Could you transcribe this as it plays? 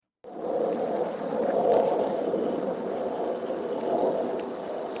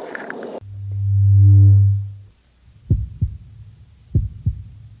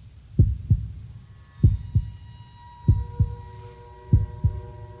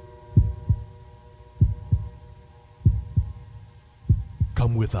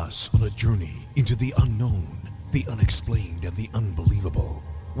Come with us on a journey into the unknown, the unexplained, and the unbelievable.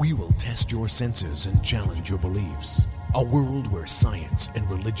 We will test your senses and challenge your beliefs. A world where science and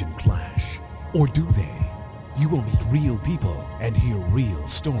religion clash. Or do they? You will meet real people and hear real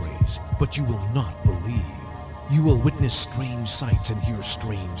stories, but you will not believe. You will witness strange sights and hear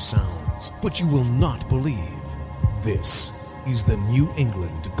strange sounds, but you will not believe. This is the New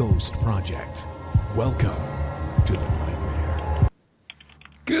England Ghost Project. Welcome to the nightmare.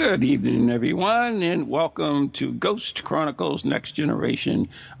 Good evening, everyone, and welcome to Ghost Chronicles Next Generation.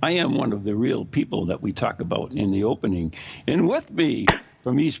 I am one of the real people that we talk about in the opening. And with me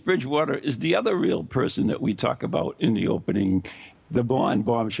from East Bridgewater is the other real person that we talk about in the opening, the blonde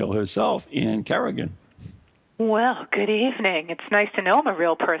bombshell herself, Ann Carrigan. Well, good evening. It's nice to know I'm a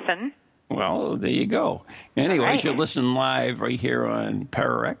real person. Well, there you go. Anyways, right. You're listening live right here on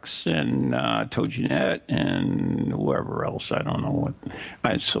Pararex and TogiNet and whoever else. I don't know what.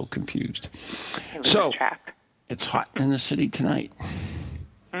 I'm so confused. So, it's hot in the city tonight.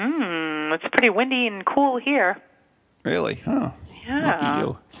 It's pretty windy and cool here. Really? Huh. Yeah. Lucky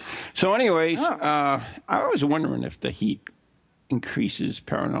you. So anyways, I was wondering if the heat increases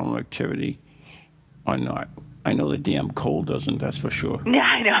paranormal activity or not. I know the damn cold doesn't, that's for sure. Yeah,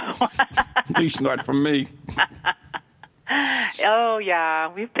 I know. At least not from me. Oh,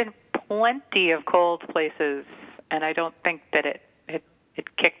 yeah. We've been plenty of cold places, and I don't think that it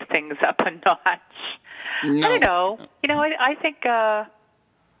kicked things up a notch. No. I don't know. I think, I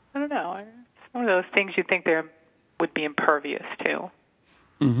don't know. It's one of those things you think there would be impervious to.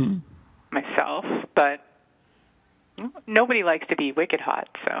 Mm-hmm. Myself, but nobody likes to be wicked hot,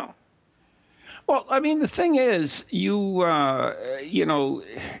 so. Well, I mean, the thing is, it's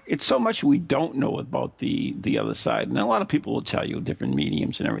so much we don't know about the other side. And a lot of people will tell you different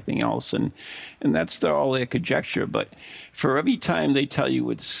mediums and everything else, and that's all their conjecture. But for every time they tell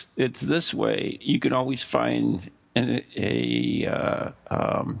you it's this way, you can always find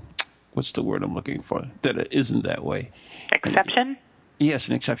what's the word I'm looking for? That it isn't that way. Exception? Yes,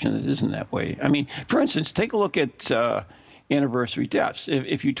 an exception that isn't that way. I mean, for instance, take a look at anniversary deaths.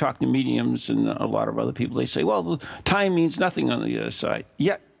 If you talk to mediums and a lot of other people, they say, well, time means nothing on the other side.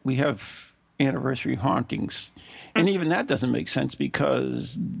 Yet we have anniversary hauntings. And even that doesn't make sense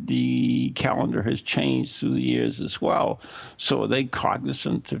because the calendar has changed through the years as well. So are they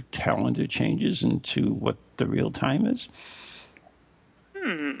cognizant of calendar changes into what the real time is?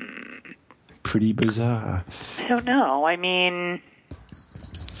 Pretty bizarre. I don't know. I mean,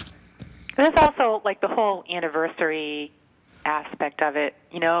 there's also like the whole anniversary aspect of it.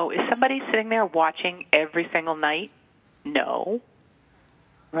 Is somebody sitting there watching every single night? No.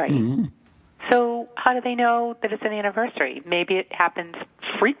 Right. Mm-hmm. So how do they know that it's an anniversary? Maybe it happens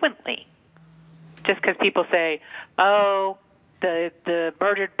frequently. Just because people say, oh, the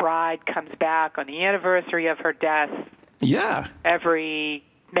murdered bride comes back on the anniversary of her death. Yeah. Every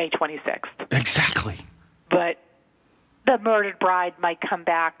May 26th. Exactly. But the murdered bride might come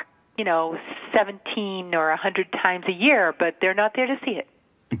back 17 or 100 times a year, but they're not there to see it.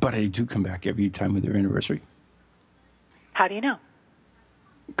 But they do come back every time of their anniversary. How do you know?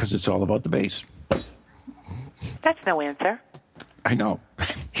 Because it's all about the base. That's no answer. I know.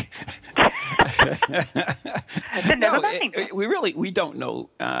 Then never mind. We don't know.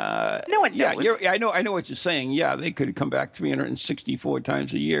 No one knows. I know what you're saying. Yeah, they could come back 364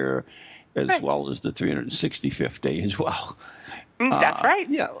 times a year, as well as the 365th day as well. That's right.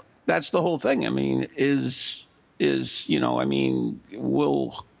 Yeah. That's the whole thing. I mean,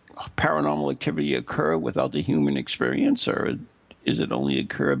 will paranormal activity occur without the human experience, or is it only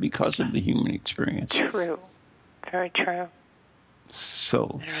occur because of the human experience? True. Very true.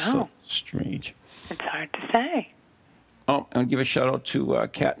 So strange. It's hard to say. Oh, I'll give a shout out to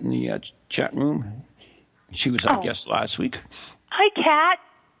Kat in the chat room. She was our guest last week. Hi, Kat.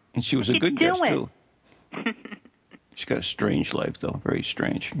 And she was a good guest, too. She's got a strange life, though. Very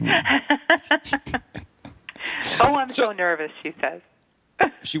strange. Oh, I'm so nervous, she says.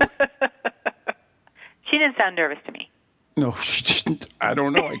 She didn't sound nervous to me. No, she didn't. I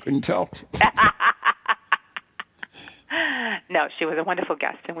don't know. I couldn't tell. No, she was a wonderful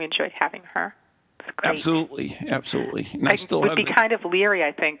guest, and we enjoyed having her. It was great. Absolutely. And I would be kind of leery,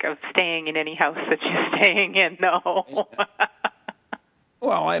 I think, of staying in any house that she's staying in, though.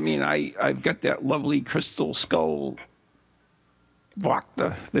 Well, I mean, I've got that lovely crystal skull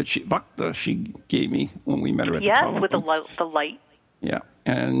Vakta that she gave me when we met her at the Yes, with the light. Yeah,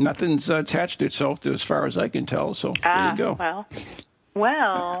 and nothing's attached itself to, as far as I can tell. So there you go.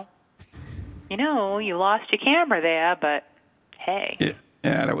 Well, you lost your camera there, but hey.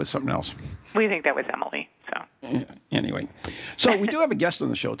 Yeah, that was something else. We think that was Emily. So anyway, so we do have a guest on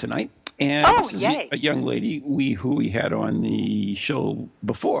the show tonight. And this is yay. a young lady who we had on the show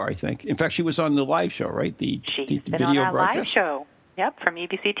before, I think. In fact, she was on the live show, right? She's the been video on our broadcast. live show. Yep, from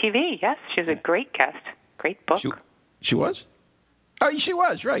EBC TV. Yes, she's a great guest. Great book. She was? Oh, she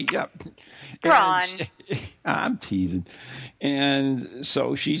was, right, yeah. Ron. I'm teasing. And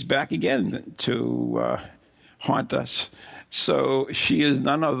so she's back again to haunt us. So she is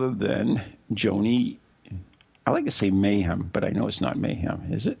none other than Joni. I like to say Mayhem, but I know it's not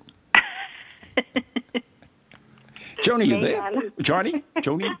Mayhem, is it? Joni, you there? Johnny?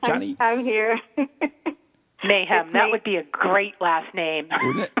 I'm here. Mayhem. That would be a great last name.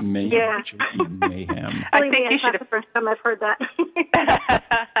 Wouldn't it? Mayhem. Yeah. Joni Mayhem. I think you should the first time I've heard that.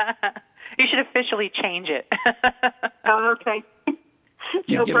 You should officially change it. Oh, okay.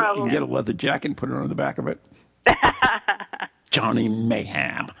 You problem. can get a leather jacket and put it on the back of it. Johnny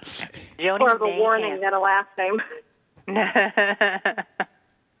Mayhem. Joni Or the Mayhem. warning than a last name.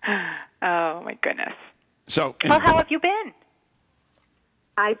 Oh, my goodness. So, Well, how have you been?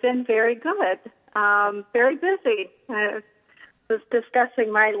 I've been very good. Very busy. I was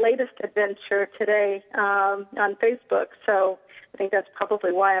discussing my latest adventure today on Facebook, so I think that's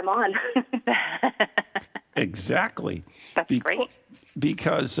probably why I'm on. Exactly. That's great.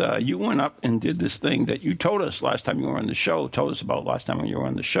 Because you went up and did this thing that you told us last time you were on the show,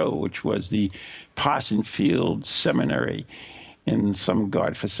 which was the Parson Field Seminary in some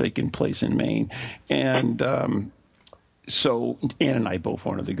godforsaken place in Maine. And so Ann and I both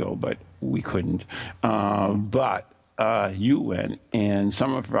wanted to go, but we couldn't. But you went, and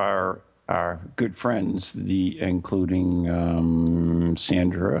some of our good friends, including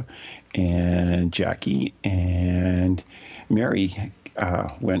Sandra and Jackie and Mary,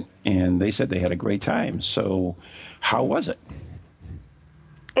 went, and they said they had a great time. So how was it?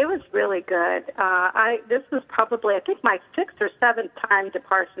 It was really good. This was probably, I think, my 6th or 7th time to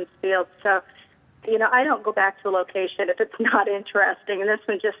Parsons Field. So, I don't go back to a location if it's not interesting. And this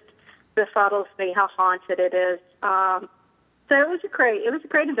one just befuddles me how haunted it is. So it was a great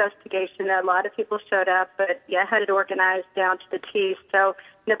investigation. A lot of people showed up, but I had it organized down to the T. So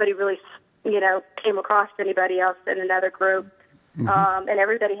nobody really, came across anybody else in another group. Mm-hmm. And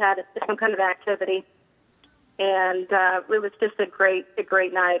everybody had some kind of activity. And it was just a great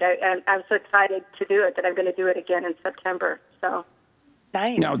night. I'm so excited to do it that I'm going to do it again in September. So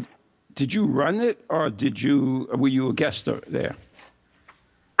nice. Now, did you run it, or were you a guest there?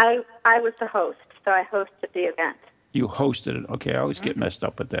 I was the host, so I hosted the event. You hosted it. Okay, I always get messed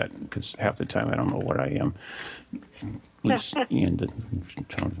up with that because half the time I don't know what I am. At least Ian did,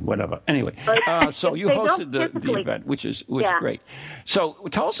 whatever. Anyway, so you hosted the event, which was great. So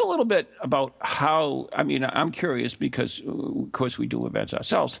tell us a little bit about how, I'm curious because, of course, we do events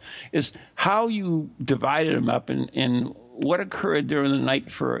ourselves, is how you divided them up and what occurred during the night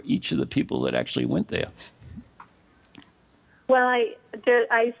for each of the people that actually went there. Well, I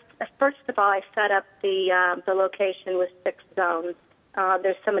first of all, I set up the location with 6 zones.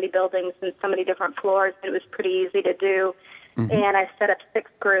 There's so many buildings and so many different floors, it was pretty easy to do. Mm-hmm. And I set up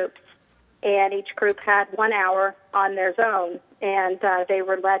 6 groups, and each group had 1 hour on their zone, and they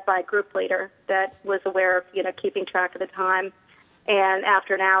were led by a group leader that was aware of, keeping track of the time. And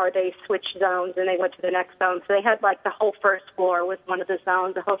after an hour, they switched zones, and they went to the next zone. So they had, the whole first floor was one of the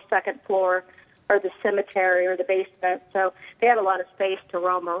zones, the whole second floor, or the cemetery or the basement. So they had a lot of space to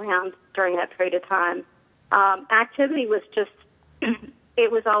roam around during that period of time. Activity was just,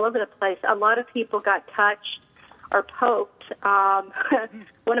 it was all over the place. A lot of people got touched or poked.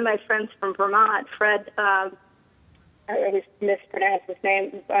 One of my friends from Vermont, Fred, I mispronounced his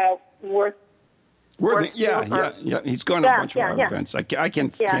name, Worthy, yeah. He's gone to a bunch of our events. I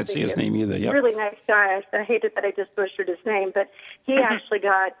can't see his name either. Yep. Really nice guy. I hated that I just butchered his name, but he actually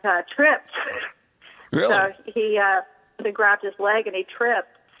got tripped. Really? So they grabbed his leg and he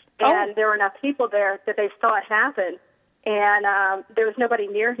tripped. And there were enough people there that they saw it happen. And there was nobody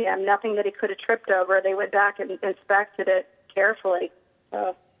near him, nothing that he could have tripped over. They went back and inspected it carefully.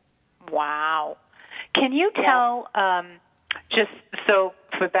 So. Wow. Can you tell, just so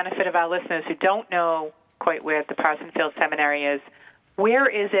for the benefit of our listeners who don't know quite where the Parson Field Seminary is, where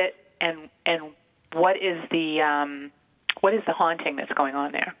is it and what is the haunting that's going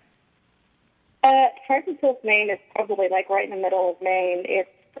on there? Parson Field, Maine is probably right in the middle of Maine. It's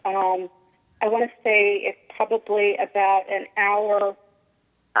I want to say it's probably about an hour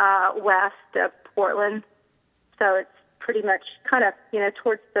west of Portland, so it's pretty much kind of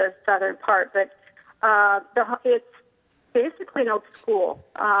towards the southern part. But it's basically an old school.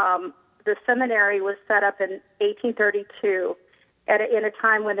 The seminary was set up in 1832, in a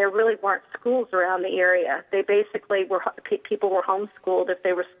time when there really weren't schools around the area. They basically people were homeschooled if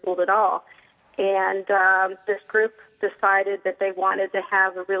they were schooled at all. And this group decided that they wanted to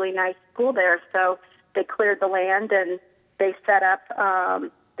have a really nice school there, so they cleared the land and they set up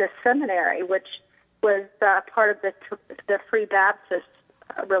the seminary, which was part of the Free Baptist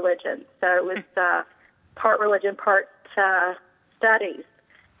religion. So it was part religion, part studies,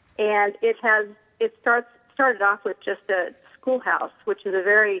 and it started off with just a schoolhouse, which is a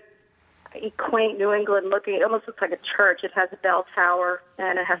very quaint New England looking. It almost looks like a church. It has a bell tower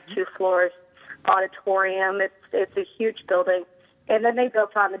and it has 2 floors, auditorium. It's a huge building, and then they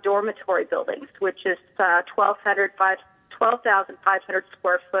built on the dormitory buildings, which is 12,500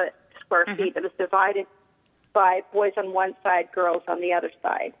 square feet. It was divided by boys on one side, girls on the other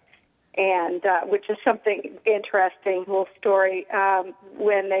side. And which is something interesting, little story.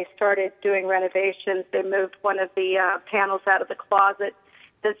 When they started doing renovations, they moved one of the panels out of the closet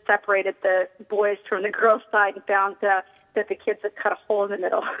that separated the boys from the girls' side and found that the kids had cut a hole in the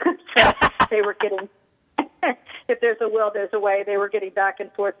middle. So they were getting, if there's a will, there's a way. They were getting back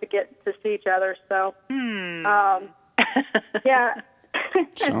and forth to see each other. So, yeah.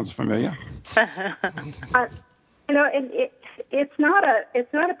 Sounds familiar. And it's not a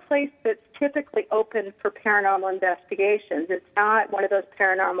place that's typically open for paranormal investigations. It's not one of those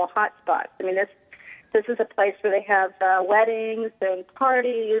paranormal hotspots. I mean, this is a place where they have weddings and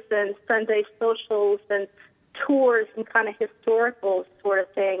parties and Sunday socials and tours and kind of historical sort of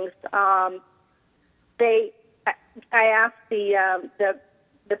things. I asked the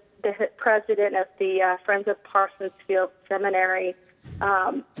president of the Friends of Parsonsfield Seminary,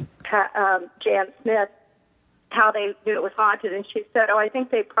 Jan Smith, how they knew it was haunted, and she said, I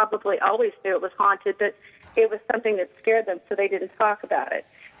think they probably always knew it was haunted, but it was something that scared them, so they didn't talk about it.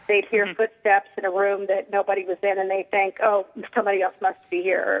 They'd hear footsteps in a room that nobody was in, and they think, somebody else must be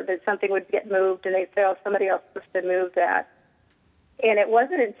here, or that something would get moved, and they'd say, somebody else must have moved that. And it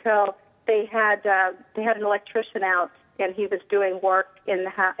wasn't until they had an electrician out, and he was doing work in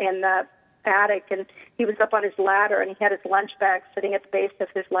the attic, and he was up on his ladder, and he had his lunch bag sitting at the base of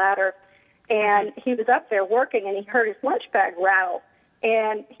his ladder. And he was up there working, and he heard his lunch bag rattle.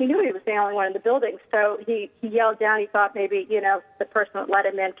 And he knew he was the only one in the building, so he yelled down. He thought maybe, the person that let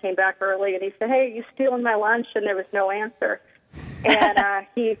him in came back early, and he said, "Hey, are you stealing my lunch?" And there was no answer. And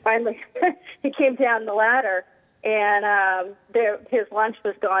he finally he came down the ladder, and his lunch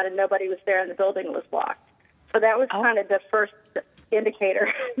was gone, and nobody was there, and the building was locked. So that was kind of the first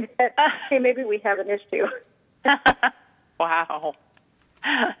indicator that, hey, maybe we have an issue. Wow.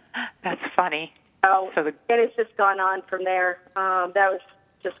 That's funny. And it's just gone on from there. That was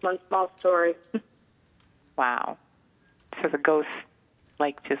just one small story. Wow. So the ghost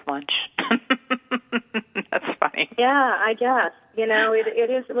liked his lunch. That's funny. Yeah, I guess. It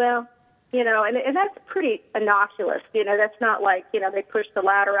is, and that's pretty innocuous. That's not like, they pushed the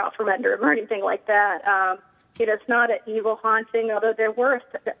ladder out from under him or anything like that. It's not an evil haunting, although there were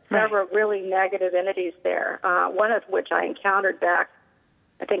several really negative entities there, one of which I encountered back,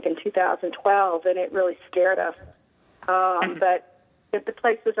 I think, in 2012, and it really scared us. But the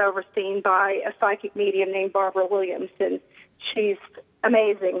place was overseen by a psychic medium named Barbara Williams, and she's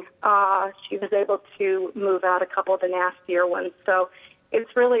amazing. She was able to move out a couple of the nastier ones. So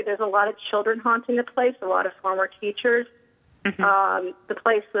it's really, there's a lot of children haunting the place, a lot of former teachers. The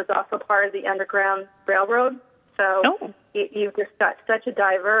place was also part of the Underground Railroad, so you've just got such a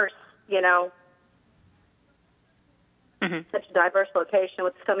diverse, such a diverse location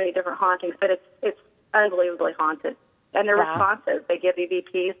with so many different hauntings, but it's unbelievably haunted. And they're responsive. They give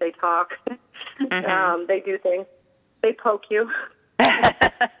EVPs, they talk, they do things, they poke you.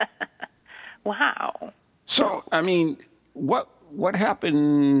 Wow. So, I mean, what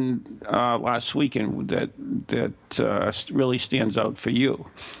happened last weekend that really stands out for you?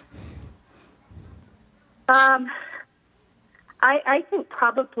 I think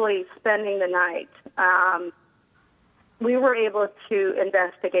probably spending the night. We were able to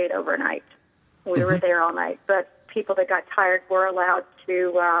investigate overnight. We were there all night, but people that got tired were allowed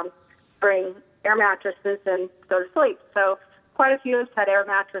to bring air mattresses and go to sleep. So quite a few of us had air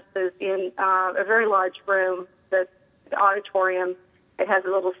mattresses in a very large room, the auditorium. It has a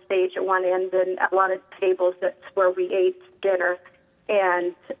little stage at one end and a lot of tables. That's where we ate dinner.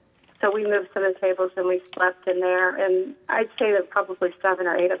 And so we moved some of the tables and we slept in there. And I'd say there were probably 7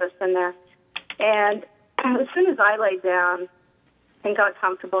 or 8 of us in there. And as soon as I laid down and got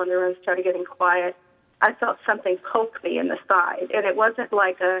comfortable in the room, started getting quiet, I felt something poke me in the side. And it wasn't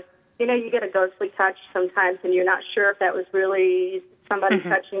like you get a ghostly touch sometimes and you're not sure if that was really somebody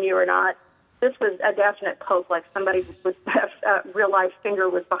touching you or not. this was a definite poke, like somebody with a real-life finger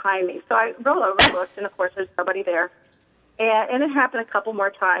was behind me. So I rolled over and looked, and, of course, there's nobody there. And it happened a couple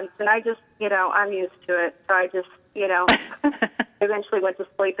more times, and I just, I'm used to it. So I just, eventually went to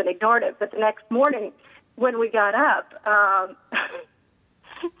sleep and ignored it. But the next morning, when we got up,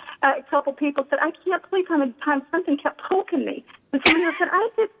 a couple people said, I can't believe how many times something kept poking me. And somebody else said, I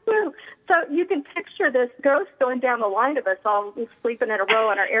did too. So you can picture this ghost going down the line of us all sleeping in a row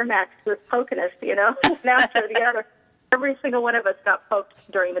on our air mattress poking us, one after the other. Every single one of us got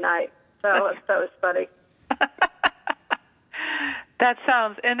poked during the night. So it was funny. That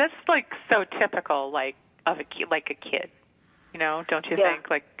sounds, and that's like so typical, like of a kid, like a kid, don't you think?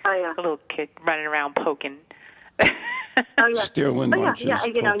 Like a little kid running around poking. Stealing lunches,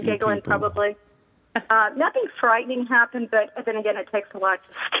 giggling people. Probably. Nothing frightening happened, but then again, it takes a lot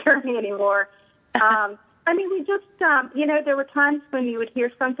to scare me anymore. We just, there were times when you would hear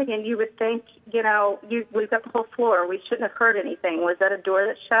something and you would think, we've got the whole floor. We shouldn't have heard anything. Was that a door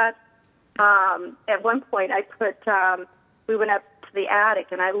that shut? At one point, we went up to the attic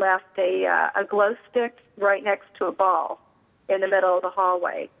and I left a glow stick right next to a ball in the middle of the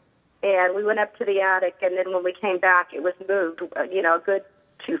hallway. And we went up to the attic, and then when we came back, it was moved, a good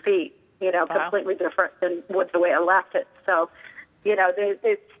 2 feet, Wow. completely different than the way I left it. So,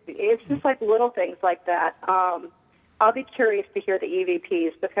 it's just like little things like that. I'll be curious to hear the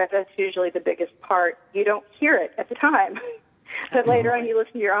EVPs because that's usually the biggest part. You don't hear it at the time. But later on, you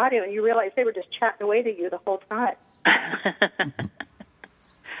listen to your audio, and you realize they were just chatting away to you the whole time.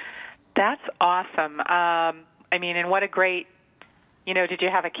 That's awesome. And what a great... did you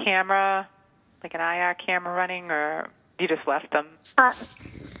have a camera, like an IR camera running, or you just left them?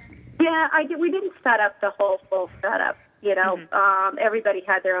 Yeah, I did. We didn't set up the whole full setup. Everybody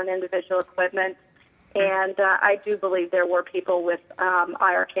had their own individual equipment, and I do believe there were people with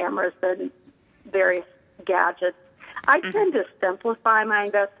IR cameras and various gadgets. I tend to simplify my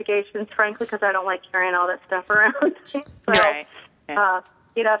investigations, frankly, because I don't like carrying all that stuff around. So, right. A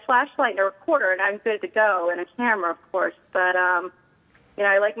flashlight and a recorder, and I'm good to go, and a camera, of course, but...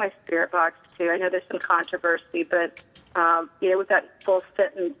 I like my spirit box, too. I know there's some controversy, but, we've got full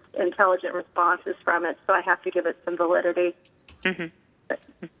sentence intelligent responses from it, so I have to give it some validity. Mm-hmm.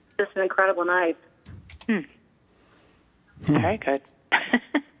 Just an incredible night. Very good.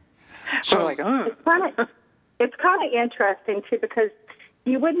 So, It's kind of interesting, too, because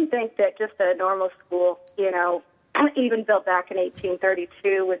you wouldn't think that just a normal school, even built back in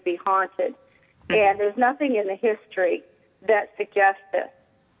 1832, would be haunted. Mm-hmm. And there's nothing in the history that suggests this.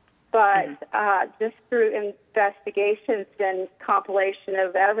 But just through investigations and compilation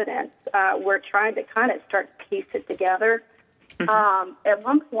of evidence, we're trying to kind of start to piece it together. Mm-hmm. At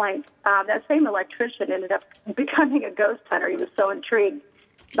one point, that same electrician ended up becoming a ghost hunter. He was so intrigued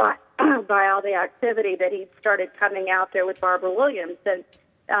by all the activity that he started coming out there with Barbara Williams and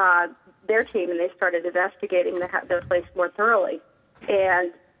their team, and they started investigating the place more thoroughly.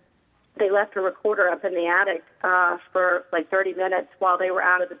 And they left a recorder up in the attic for like 30 minutes while they were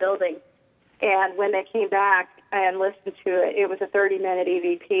out of the building. And when they came back and listened to it, it was a 30-minute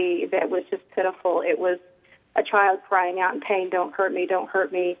EVP that was just pitiful. It was a child crying out in pain, "Don't hurt me, don't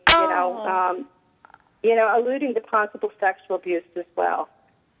hurt me," alluding to possible sexual abuse as well.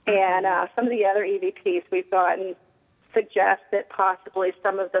 And some of the other EVPs we've gotten suggest that possibly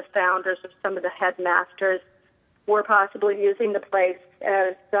some of the founders of some of the headmasters were possibly using the place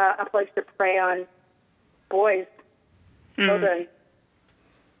as a place to prey on boys, children.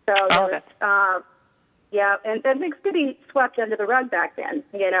 So, and things could be swept under the rug back then,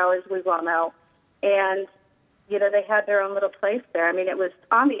 as we well know. And, they had their own little place there. I mean, it was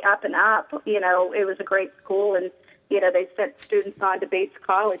on the up and up. It was a great school, and, they sent students on to Bates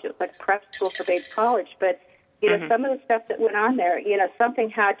College. It was like prep school for Bates College. But, some of the stuff that went on there, something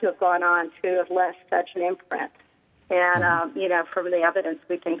had to have gone on to have left such an imprint. And, from the evidence,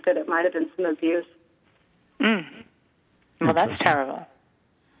 we think that it might have been some abuse. Well, that's terrible.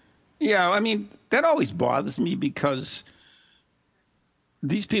 Yeah, that always bothers me because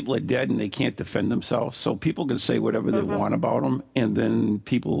these people are dead and they can't defend themselves. So people can say whatever they want about them, and then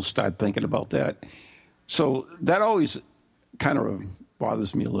people start thinking about that. So that always kind of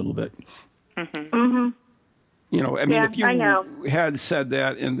bothers me a little bit. If you had said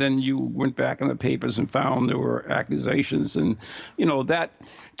that and then you went back in the papers and found there were accusations and, that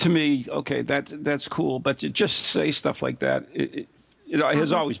to me, okay, that's cool. But to just say stuff like that, it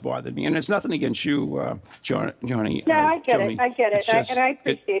has always bothered me. And it's nothing against you, Johnny. No, I get it. And I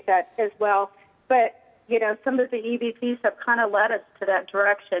appreciate that as well. But, some of the EVPs have kind of led us to that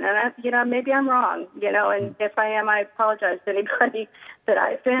direction. And, maybe I'm wrong, and if I am, I apologize to anybody that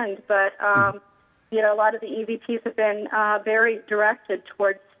I offend. But, a lot of the EVPs have been very directed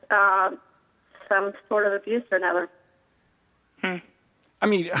towards some sort of abuse or another. I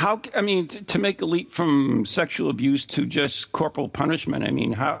mean, to make a leap from sexual abuse to just corporal punishment, I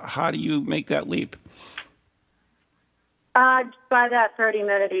mean, how do you make that leap? By that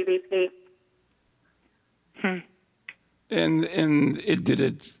 30-minute EVP. And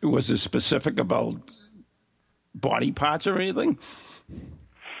was it specific about body parts or anything?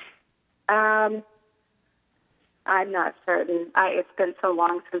 I'm not certain. It's been so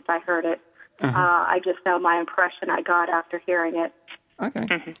long since I heard it. I just know my impression I got after hearing it.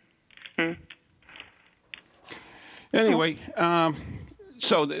 Okay. Anyway,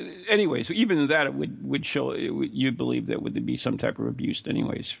 so even that it would show you believe there would be some type of abuse,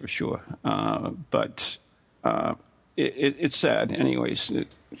 anyways, for sure. But it's sad, anyways.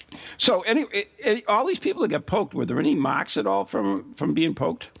 So anyway, all these people that got poked, were there any marks at all from being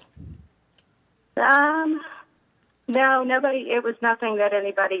poked? No, nobody. It was nothing that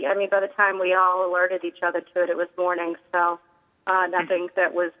anybody. I mean, by the time we all alerted each other to it, it was morning. So nothing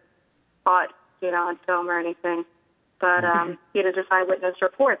that was caught, on film or anything. But just eyewitness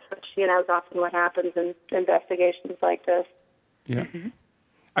reports, which is often what happens in investigations like this. Yeah.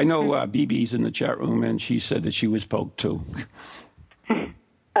 I know BB's in the chat room, and she said that she was poked too.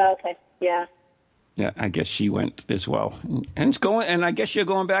 Okay. Yeah. Yeah, I guess she went as well, and I guess you're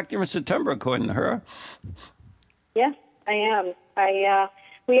going back there in September, according to her. Yes, I am.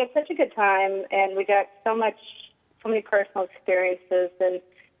 We had such a good time, and we got so many personal experiences, and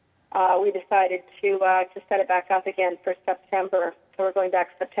we decided to set it back up again for September. So we're going back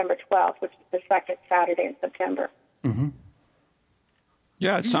September 12th, which is the second Saturday in September. Mm-hmm.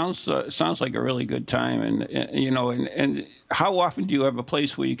 Yeah, it sounds like a really good time, and how often do you have a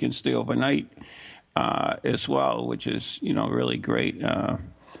place where you can stay overnight as well, which is really great.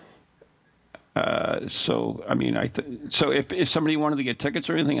 So I mean, so if somebody wanted to get tickets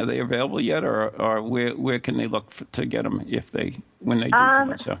or anything, are they available yet, or where can they look to get them when they do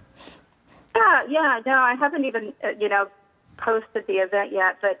come? So. Yeah, no, I haven't even posted the event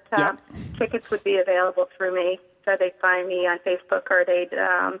yet, but tickets would be available through me. So they'd find me on Facebook, or they'd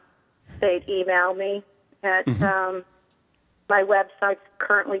email me at my website's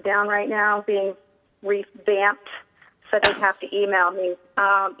currently down right now, being revamped. So they'd have to email me,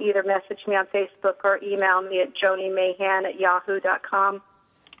 either message me on Facebook or email me at jonimayhan@yahoo.com,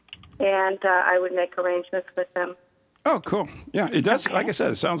 and I would make arrangements with them. Oh, cool. Yeah, it does. Okay. Like I said,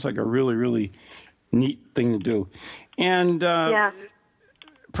 it sounds like a really, really neat thing to do. And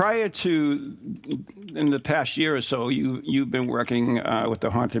prior to, in the past year or so, you've been working with the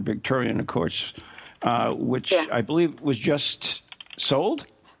Haunted Victorian, of course, which I believe was just sold?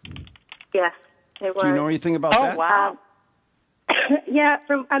 Yes. It was. Do you know anything about that? Oh, wow. Yeah,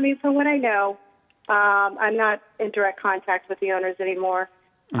 from what I know, I'm not in direct contact with the owners anymore.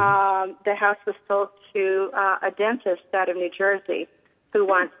 The house was sold to a dentist out of New Jersey who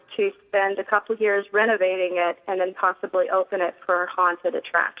wants to spend a couple of years renovating it and then possibly open it for haunted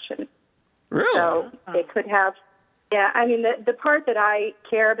attraction. Really? So it could have, I mean, the part that I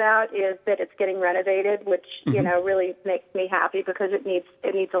care about is that it's getting renovated, which, really makes me happy because it needs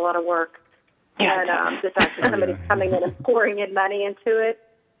a lot of work. And the fact that somebody's coming in and pouring in money into it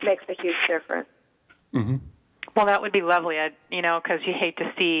makes a huge difference. Mm-hmm. Well, that would be lovely, because you hate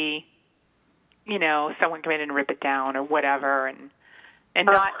to see, someone come in and rip it down or whatever and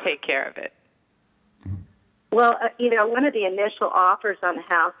not take care of it. Well, one of the initial offers on the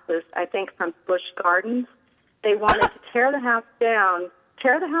house was, I think, from Busch Gardens. They wanted to tear the house down,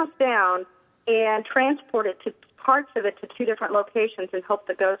 and transport it to parts of it to two different locations and hope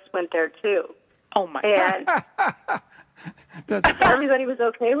the ghosts went there too. Oh my God! And everybody was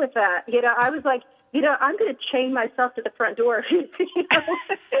okay with that. I was like, I'm going to chain myself to the front door if they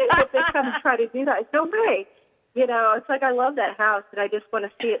come and try to do that. No way. It's like I love that house and I just want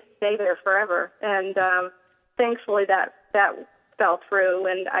to see it stay there forever. And thankfully that fell through,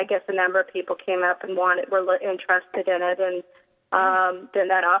 and I guess a number of people came up and were interested in it, and then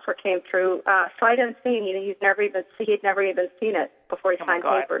that offer came through sight unseen. He'd never even seen it before he signed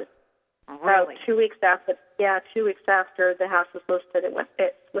papers. Really? So 2 weeks after the house was listed,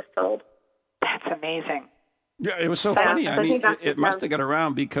 it was sold. That's amazing. Yeah, it was so funny. I mean, it must have got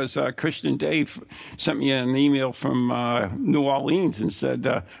around because Christian Dave sent me an email from New Orleans and said,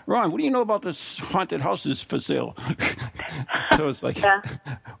 Ron, what do you know about this haunted houses for sale? So it's like,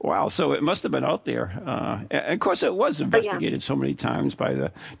 wow. So it must have been out there. And of course, it was investigated so many times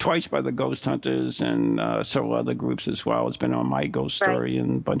twice by the ghost hunters and several other groups as well. It's been on My Ghost Story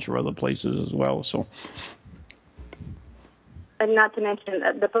and a bunch of other places as well. So. And not to mention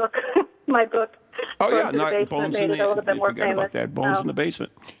the book, my book. Oh yeah, Bones in the Basement. You forgot about that, Bones in the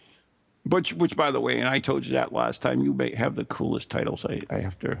Basement. Which, by the way, and I told you that last time, you may have the coolest titles. I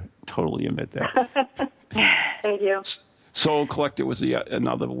have to totally admit that. Thank you. Soul Collector was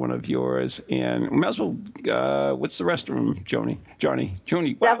another one of yours, and we might as well. What's the rest of them, Johnny?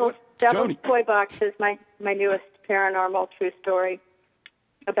 Devil's Toy Box is my newest paranormal true story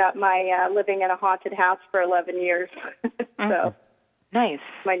about my living in a haunted house for 11 years. So nice.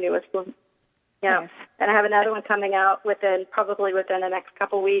 My newest one. Yeah. Nice. And I have another one coming out probably within the next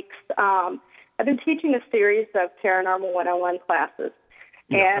couple weeks. I've been teaching a series of Paranormal 101 classes.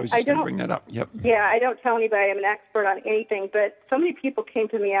 Yeah, and I was just going to bring that up. Yep. Yeah, I don't tell anybody I'm an expert on anything, but so many people came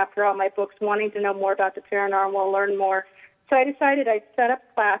to me after all my books wanting to know more about the paranormal, learn more. So I decided I'd set up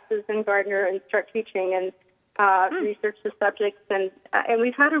classes in Gardner and start teaching and research the subjects, and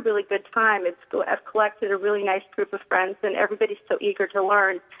we've had a really good time. I've collected a really nice group of friends, and everybody's so eager to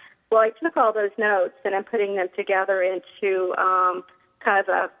learn. Well, I took all those notes, and I'm putting them together into kind of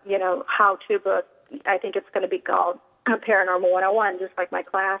a how-to book. I think it's going to be called Paranormal 101, just like my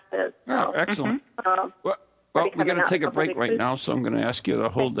class is. Oh, excellent. Well, we're going to take a break right now, so I'm going to ask you to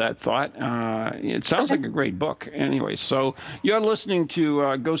hold that thought. It sounds like a great book. Anyway, so you're listening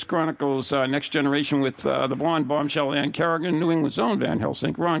to Ghost Chronicles Next Generation with the blonde bombshell Ann Kerrigan, New England's own Van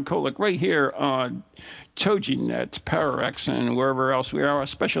Helsing, Ron Kolick, right here on TogiNet, PowerX, and wherever else we are. Our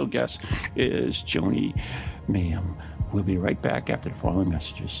special guest is Joni Mayhem. We'll be right back after the following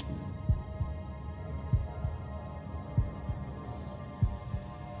messages.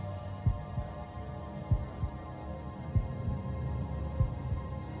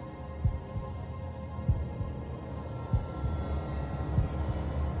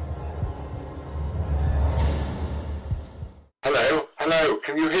 Hello,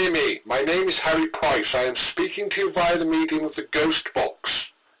 can you hear me? My name is Harry Price. I am speaking to you via the medium of the Ghost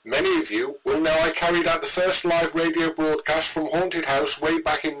Box. Many of you will know I carried out the first live radio broadcast from Haunted House way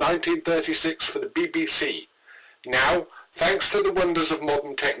back in 1936 for the BBC. Now, thanks to the wonders of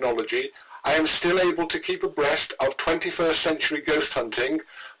modern technology, I am still able to keep abreast of 21st century ghost hunting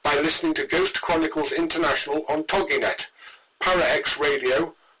by listening to Ghost Chronicles International on TogiNet, PowerX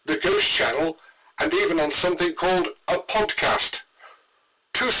Radio, the Ghost Channel, and even on something called a podcast.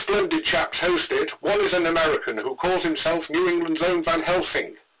 Two splendid chaps host it. One is an American who calls himself New England's own Van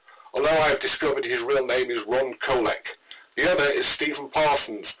Helsing, although I have discovered his real name is Ron Kolick. The other is Stephen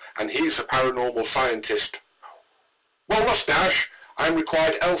Parsons, and he's a paranormal scientist. Well, mustache, I'm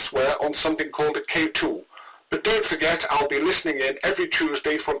required elsewhere on something called a K2. But don't forget, I'll be listening in every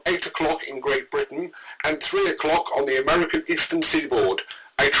Tuesday from 8 o'clock in Great Britain and 3 o'clock on the American Eastern Seaboard.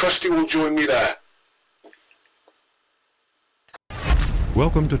 I trust you will join me there.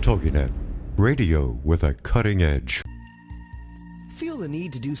 Welcome to TogiNet, radio with a cutting edge. Feel the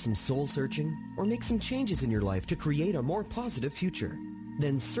need to do some soul searching or make some changes in your life to create a more positive future?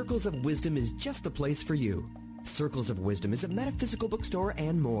 Then Circles of Wisdom is just the place for you. Circles of Wisdom is a metaphysical bookstore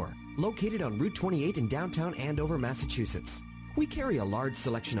and more, located on Route 28 in downtown Andover, Massachusetts. We carry a large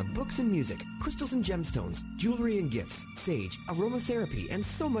selection of books and music, crystals and gemstones, jewelry and gifts, sage, aromatherapy, and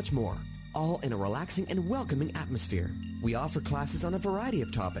so much more, all in a relaxing and welcoming atmosphere. We offer classes on a variety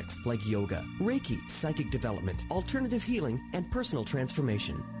of topics like yoga, Reiki, psychic development, alternative healing, and personal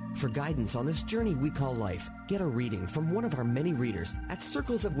transformation. For guidance on this journey we call life, get a reading from one of our many readers at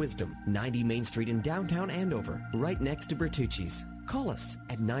Circles of Wisdom, 90 Main Street in downtown Andover, right next to Bertucci's. Call us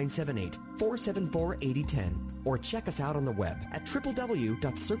at 978-474-8010 or check us out on the web at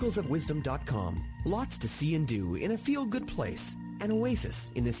www.circlesofwisdom.com. Lots to see and do in a feel-good place, an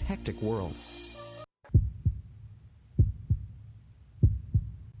oasis in this hectic world.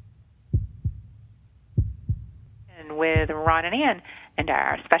 And with Ron and Ann, and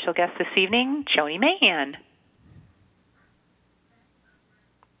our special guest this evening, Joni Mayhem.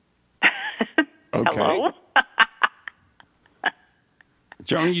 Okay. Hello?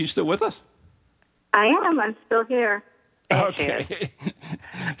 Joni, you still with us? I am. I'm still here. Okay.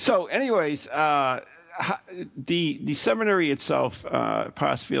 So, anyways, the seminary itself,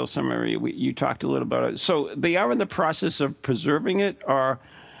 Parsfield Seminary, you talked a little about it. So, they are in the process of preserving it, or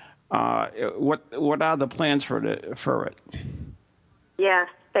what are the plans for it? Yes.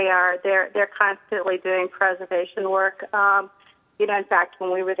 they are. They're constantly doing preservation work. In fact,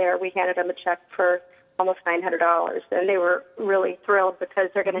 when we were there, we handed them a check for almost $900, and they were really thrilled because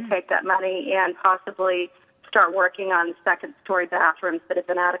they're going to take that money and possibly start working on second-story bathrooms that have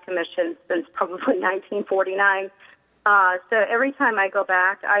been out of commission since probably 1949. So every time I go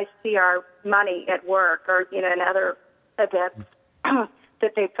back, I see our money at work or, in other events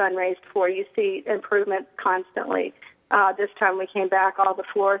that they've fundraised for. You see improvement constantly. This time we came back, all the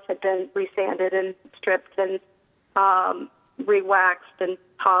floors had been resanded and stripped and re-waxed and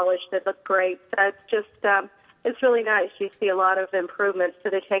polished. It looked great. So it's just, it's really nice. You see a lot of improvements. So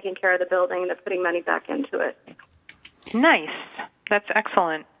they're taking care of the building and they're putting money back into it. Nice. That's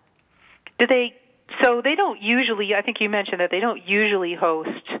excellent. So they don't usually, I think you mentioned that they don't usually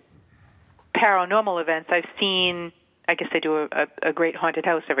host paranormal events. I've seen, I guess they do a great haunted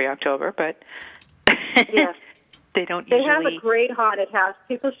house every October, but yes. They don't They usually. have a great haunted house.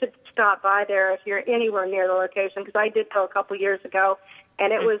 People should stop by there if you're anywhere near the location, because I did go a couple years ago,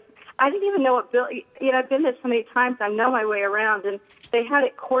 and it was, I didn't even know what building, I've been there so many times, I know my way around, and they had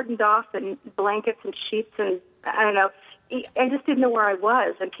it cordoned off and blankets and sheets and, I don't know, I just didn't know where I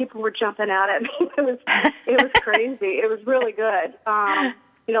was, and people were jumping out at me. It was crazy. It was really good.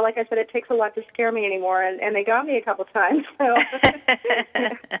 Like I said, it takes a lot to scare me anymore, and they got me a couple times, so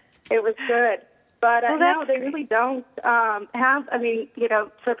it was good. But no, they really don't have,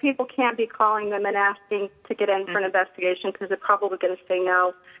 so people can't be calling them and asking to get in for an investigation because they're probably going to say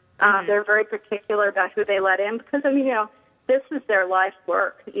no. They're very particular about who they let in because, this is their life's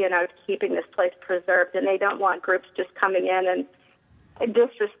work, keeping this place preserved, and they don't want groups just coming in and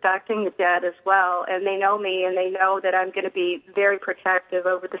disrespecting the dead as well. And they know me, and they know that I'm going to be very protective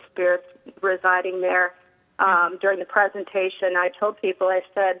over the spirits residing there. During the presentation, I told people, I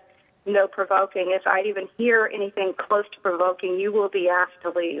said, no provoking. If I even hear anything close to provoking, you will be asked to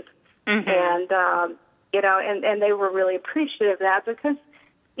leave. And, and they were really appreciative of that because,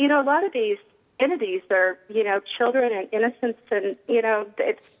 a lot of these entities are, children and innocents and,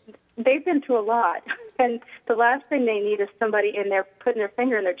 they've been through a lot. And the last thing they need is somebody in there putting their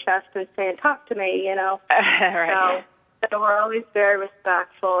finger in their chest and saying, talk to me, Right. So we're always very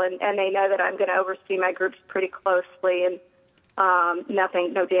respectful, and they know that I'm going to oversee my groups pretty closely, and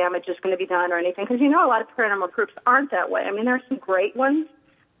no damage is going to be done or anything. Because, a lot of paranormal groups aren't that way. There are some great ones,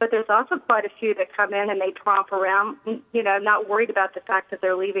 but there's also quite a few that come in and they tromp around, not worried about the fact that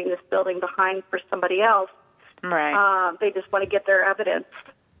they're leaving this building behind for somebody else. Right. They just want to get their evidence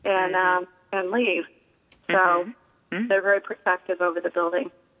and leave. So they're very protective over the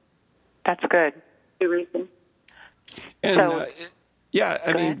building. That's good. The reason. And,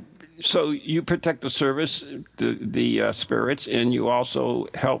 so you protect the service, the spirits, and you also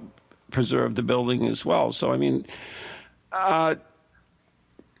help preserve the building as well. So,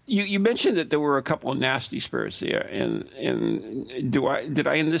 you mentioned that there were a couple of nasty spirits there, and did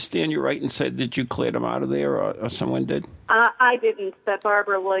I understand you right and said that you cleared them out of there, or someone did? I didn't, but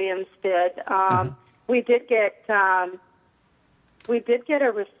Barbara Williams did. We did get a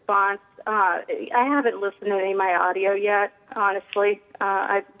response. I haven't listened to any of my audio yet, honestly.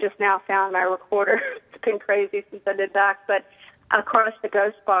 I've just now found my recorder. It's been crazy since I did that. But across the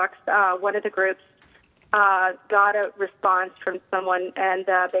Ghost Box, one of the groups got a response from someone, and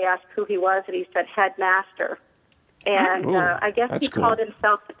they asked who he was, and he said Headmaster. And I guess he called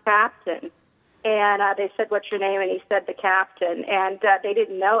himself the Captain. And they said, what's your name? And he said the Captain. And they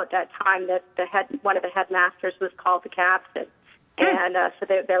didn't know at that time that one of the headmasters was called the Captain. And so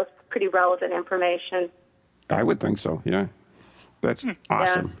that was pretty relevant information. I would think so, yeah. That's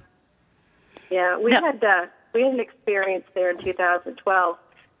awesome. Yeah, we had an experience there in 2012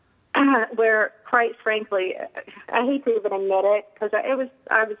 where, quite frankly, I hate to even admit it because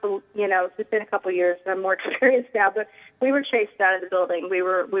it's been a couple of years and I'm more experienced now, but we were chased out of the building. We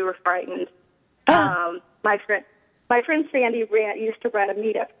were frightened. My friend Sandy used to run a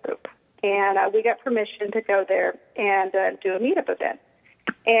meetup group. And we got permission to go there and do a meetup event.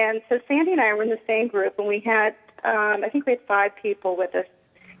 And so Sandy and I were in the same group, and we had, I think we had 5 people with us.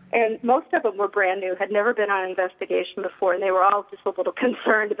 And most of them were brand new, had never been on an investigation before, and they were all just a little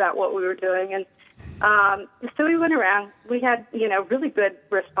concerned about what we were doing. And so we went around. We had, really good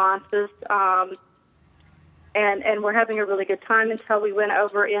responses, and we're having a really good time until we went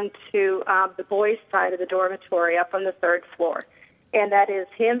over into the boys' side of the dormitory up on the 3rd floor. And that is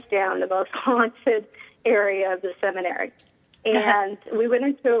hands down the most haunted area of the seminary. And we went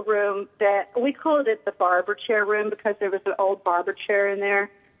into a room that we called it the barber chair room because there was an old barber chair in there.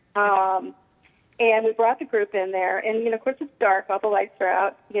 And we brought the group in there, and, of course, it's dark. All the lights are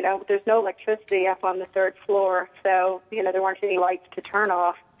out. There's no electricity up on the third floor, so, there weren't any lights to turn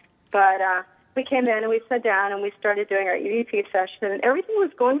off. But we came in, and we sat down, and we started doing our EVP session, and everything was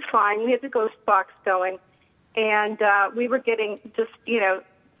going fine. We had the ghost box going, and we were getting just,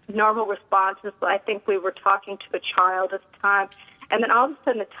 normal responses. I think we were talking to a child at the time. And then all of a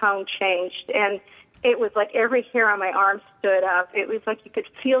sudden the tone changed, and it was like every hair on my arm stood up. It was like you could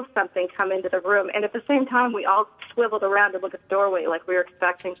feel something come into the room. And at the same time, we all swiveled around to look at the doorway like we were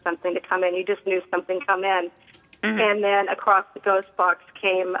expecting something to come in. You just knew something come in. Mm-hmm. And then across the ghost box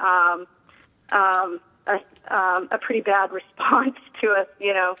came a pretty bad response to us,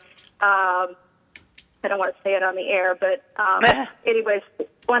 I don't want to say it on the air, but anyways,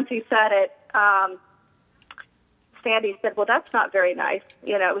 once he said it, Sandy said, well, that's not very nice.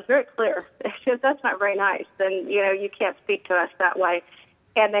 It was very clear. She said, that's not very nice. And, you can't speak to us that way.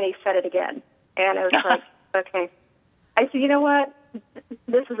 And then he said it again. And it was like, okay. I said, you know what?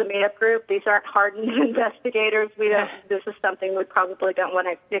 This is a meetup group. These aren't hardened investigators. This is something we probably don't want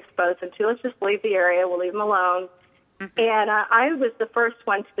to expose them to. Let's just leave the area. We'll leave them alone. Mm-hmm. And I was the first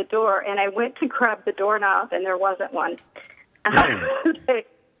one to the door, and I went to grab the doorknob, and there wasn't one.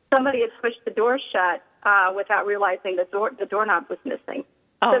 Somebody had pushed the door shut without realizing the doorknob was missing.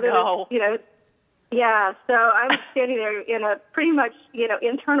 Oh, so there no. Was, yeah, so I was standing there in a pretty much,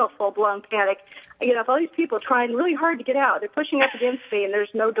 internal full-blown panic. If all these people trying really hard to get out, they're pushing up against me, and there's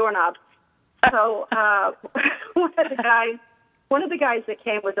no doorknob. So one of the guys that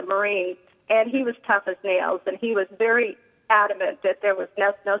came was a Marine, and he was tough as nails, and he was very adamant that there was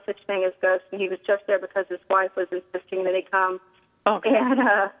no such thing as ghosts, and he was just there because his wife was insisting that he come. Okay.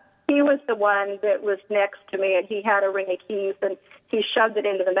 And he was the one that was next to me, and he had a ring of keys, and he shoved it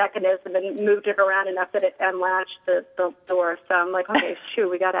into the mechanism and moved it around enough that it unlatched the door. So I'm like, okay, shoo,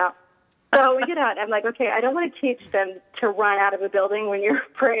 we got out. So we get out, and I'm like, okay, I don't want to teach them to run out of a building when you're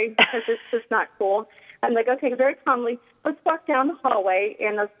afraid because it's just not cool. I'm like, okay, very calmly, let's walk down the hallway,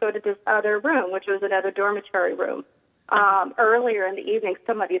 and let's go to this other room, which was another dormitory room. Earlier in the evening,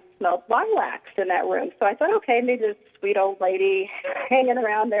 somebody had smelled lilacs in that room. So I thought, okay, maybe there's a sweet old lady hanging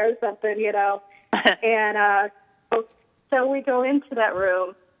around there or something, And so we go into that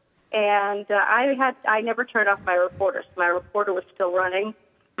room, and I never turned off my recorder, so my recorder was still running.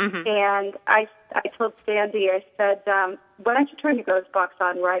 Mm-hmm. And I told Sandy, I said, why don't you turn your ghost box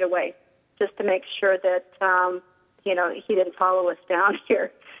on right away, just to make sure that, he didn't follow us down here.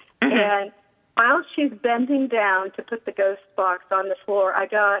 Mm-hmm. And while she's bending down to put the ghost box on the floor, I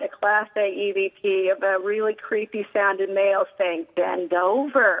got a Class A EVP of a really creepy-sounding male saying, bend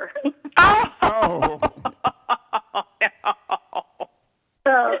over. Oh.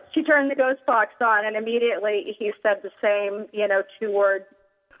 So she turned the ghost box on, and immediately he said the same, 2-word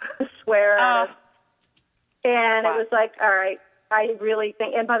swear at us. And It was like, all right, I really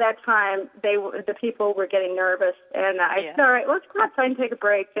think, and by that time, the people were getting nervous, and I said, all right, let's go outside and take a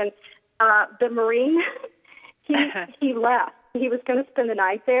break. And the Marine, he left. He was going to spend the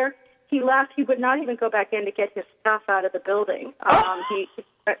night there. He left. He would not even go back in to get his stuff out of the building.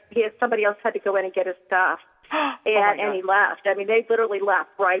 Somebody else had to go in and get his stuff, and he left. I mean, they literally left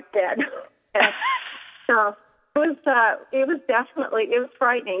right then. So it was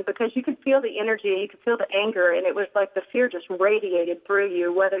frightening because you could feel the energy, you could feel the anger, and it was like the fear just radiated through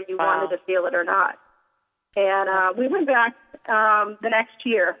you, whether you wanted to feel it or not. And we went back the next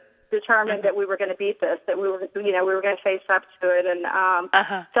year, determined that we were going to beat this, that we were going to face up to it, and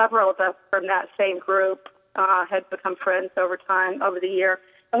several of us from that same group had become friends over the year.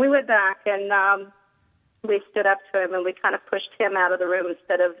 And we went back and we stood up to him and we kind of pushed him out of the room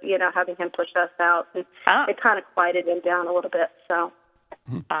instead of having him push us out. And it kind of quieted him down a little bit. So,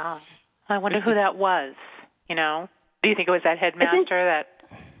 I wonder who that was. Do you think it was that headmaster?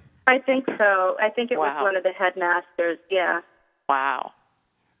 I think so. I think it was one of the headmasters. Yeah. Wow.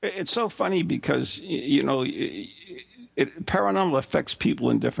 It's so funny because, paranormal affects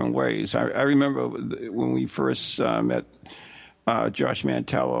people in different ways. I remember when we first met Josh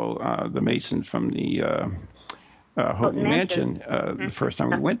Mantello, the Mason from the Houghton Mansion, the first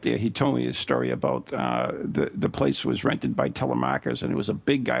time we went there, he told me a story about the place was rented by telemarketers, and it was a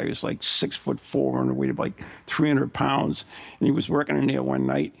big guy. He was like 6'4" and weighed like 300 pounds, and he was working in there one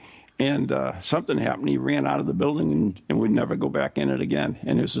night. And something happened. He ran out of the building and would never go back in it again.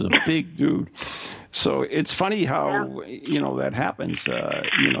 And this was a big dude. So it's funny how, that happens,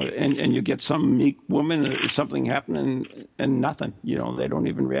 and you get some meek woman, something happening and nothing. They don't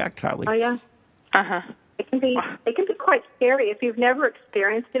even react hardly. Oh, yeah. Uh-huh. It can be quite scary if you've never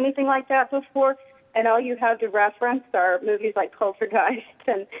experienced anything like that before, and all you have to reference are movies like Poltergeist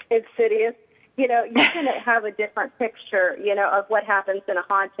and Insidious. you can have a different picture, of what happens in a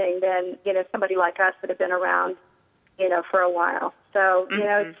haunting than, somebody like us that have been around, for a while. So,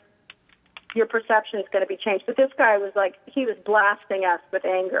 your perception is going to be changed. But this guy was he was blasting us with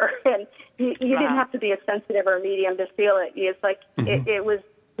anger, and you didn't have to be a sensitive or a medium to feel it. It's it was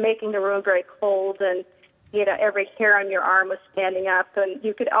making the room very cold, and, every hair on your arm was standing up, and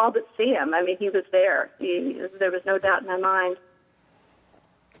you could all but see him. I mean, he was there. There was no doubt in my mind.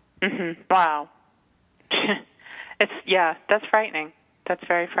 Mm-hmm. Wow. That's frightening. That's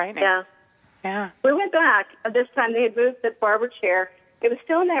very frightening. Yeah. Yeah. We went back. This time they had moved the barber chair. It was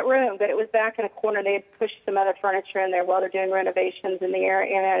still in that room, but it was back in a corner. They had pushed some other furniture in there while they're doing renovations in that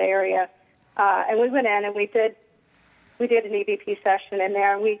area. And we went in and we did an EVP session in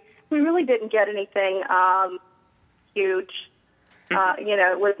there, and we really didn't get anything huge.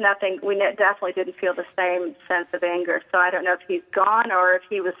 It was nothing. We definitely didn't feel the same sense of anger. So I don't know if he's gone or if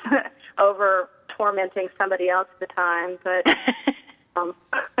he was over tormenting somebody else at the time. But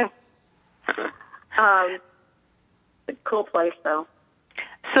it's a cool place, though.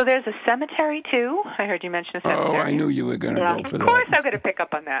 So there's a cemetery too. I heard you mention a cemetery. Oh, I knew you were going to go for that. Of course, I'm going to pick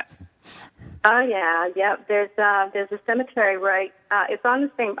up on that. Oh yeah. There's a cemetery right. It's on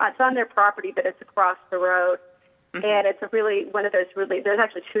the same. It's on their property, but it's across the road. Mm-hmm. And it's one of those there's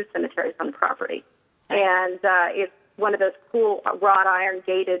actually two cemeteries on the property. And it's one of those cool wrought iron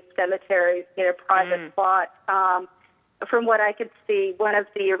gated cemeteries, private plot. From what I could see, one of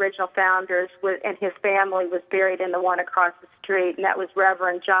the original founders and his family was buried in the one across the street, and that was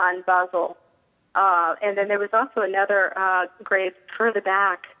Reverend John Buzzell. And then there was also another grave further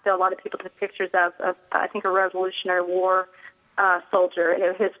back that a lot of people took pictures of I think, a Revolutionary War soldier, and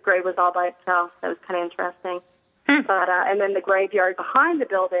his grave was all by itself. That was kind of interesting. But and then the graveyard behind the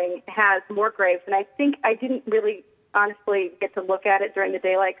building has more graves, and I think I didn't really honestly get to look at it during the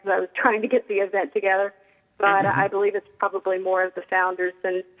daylight because I was trying to get the event together. But I believe it's probably more of the founders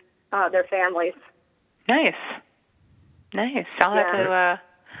than their families. Nice. I'll have to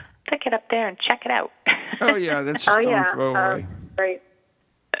take it up there and check it out. Oh yeah, that's just don't throw away. Great.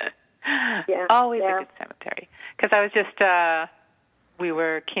 Always a good cemetery. Because I was just we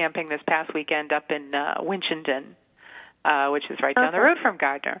were camping this past weekend up in Winchendon, which is right down the road from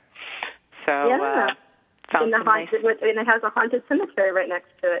Gardner. So found some nice. And it has a haunted cemetery right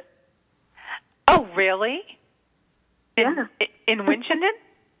next to it. Oh, really? In Winchendon?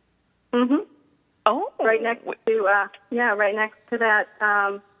 Mm-hmm. Oh. Right next to right next to that.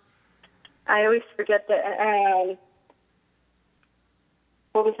 I always forget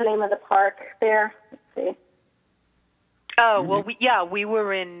what was the name of the park there? Let's see. Oh, well, we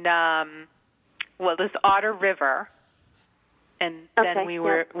were in, there's Otter River, and then we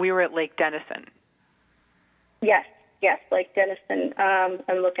were at Lake Denison. Yes, Lake Denison.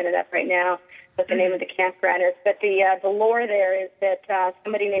 I'm looking it up right now, what the name of the campground is. But the lore there is that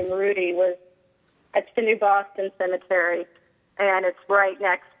somebody named Rudy it's the New Boston Cemetery, and it's right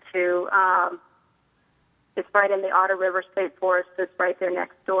next to, it's right in the Otter River State Forest, so it's right there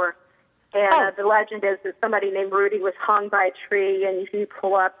next door. And the legend is that somebody named Rudy was hung by a tree, and if you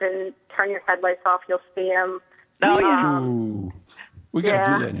pull up and turn your headlights off, you'll see him. Oh, yeah. We got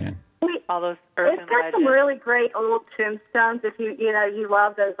to do that, Ann. All those urban legends. It's got some really great old tombstones. If you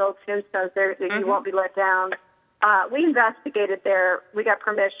love those old tombstones, you won't be let down. We investigated there. We got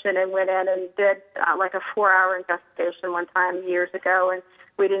permission and went in and did like a 4-hour investigation one time years ago, and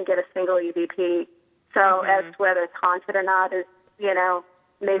we didn't get a single EVP. So as to whether it's haunted or not is,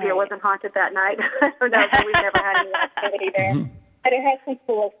 maybe it wasn't haunted that night. I don't know, but we've never had any activity there. But it has some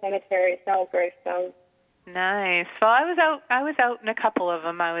cool cemeteries, no gravestones. Nice. Well, I was out in a couple of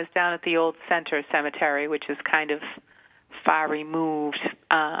them. I was down at the Old Center Cemetery, which is kind of far removed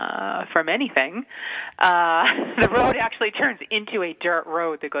from anything. The road actually turns into a dirt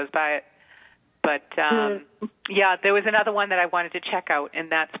road that goes by it. But there was another one that I wanted to check out,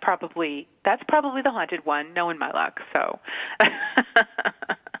 and that's probably the haunted one, knowing my luck. So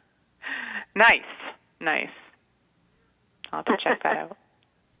nice. I'll have to check that out.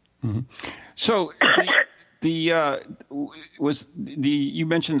 Mm-hmm. So you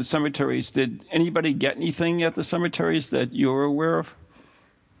mentioned the cemeteries. Did anybody get anything at the cemeteries that you're aware of?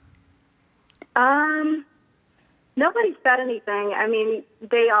 Nobody said anything. I mean,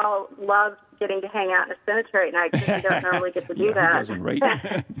 they all loved getting to hang out in a cemetery at night because you don't normally get to do that. Doesn't, right?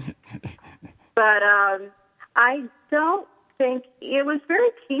 But I don't think it was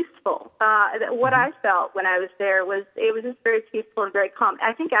very peaceful. What I felt when I was there was it was just very peaceful and very calm.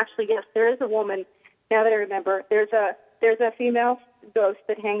 I think actually, yes, there is a woman. Now that I remember, there's a female ghost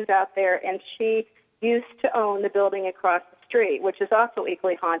that hangs out there, and she used to own the building across the street, which is also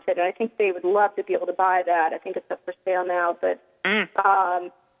equally haunted. And I think they would love to be able to buy that. I think it's up for sale now. But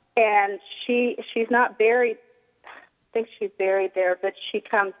and she's not buried. I think she's buried there, but she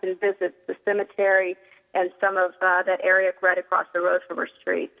comes and visits the cemetery and some of that area right across the road from her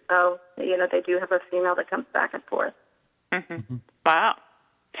street. So, you know, they do have a female that comes back and forth. Mm-hmm. Wow.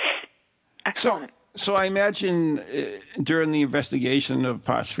 Excellent. So I imagine during the investigation of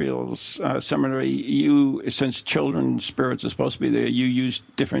Pottsfield's cemetery, you, since children's spirits are supposed to be there, you used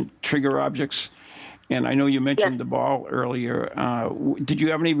different trigger objects. And I know you mentioned the ball earlier. Did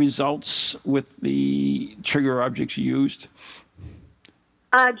you have any results with the trigger objects you used?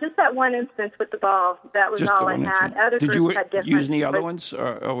 Just that one instance with the ball. That was just all I had. Other Did you had different use any other ones,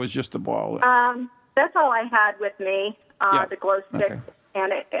 or was just the ball? That's all I had with me, the glow stick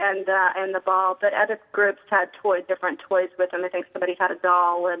and the ball. But other groups had different toys with them. I think somebody had a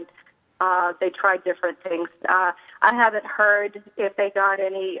doll, and they tried different things. I haven't heard if they got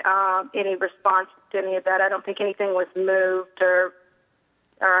any response to any of that. I don't think anything was moved, or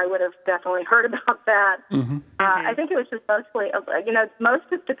I would have definitely heard about that. Mm-hmm. I think it was just mostly,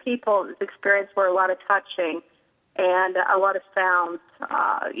 most of the people's experience were a lot of touching and a lot of sounds.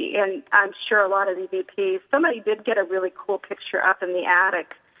 And I'm sure a lot of the EVPs. Somebody did get a really cool picture up in the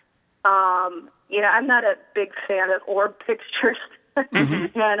attic. I'm not a big fan of orb pictures,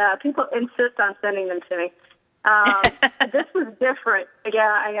 mm-hmm. and people insist on sending them to me. This was different.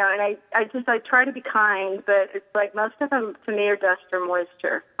 Yeah, I know, and I try to be kind, but it's like most of them to me are dust or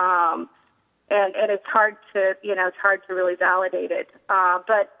moisture, and it's hard to really validate it.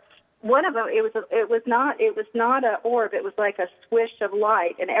 But one of them, it was not an orb. It was like a swish of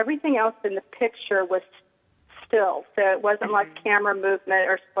light, and everything else in the picture was still. So it wasn't like camera movement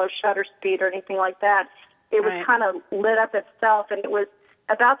or slow shutter speed or anything like that. It was kind of lit up itself, and it was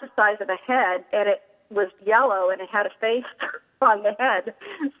about the size of a head, and it was yellow, and it had a face on the head.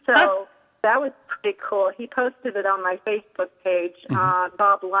 So that was pretty cool. He posted it on my Facebook page.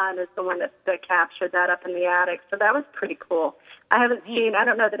 Bob Lund is the one that captured that up in the attic. So that was pretty cool. I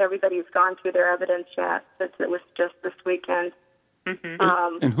don't know that everybody's gone through their evidence yet, since it was just this weekend.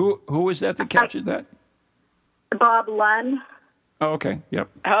 Mm-hmm. And who was that captured that? Bob Lund. Oh, okay. Yep.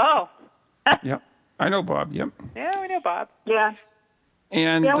 Oh. Yep. I know Bob. Yep. Yeah, we know Bob. Yeah.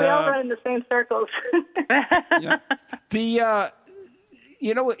 And we all run in the same circles. Yeah.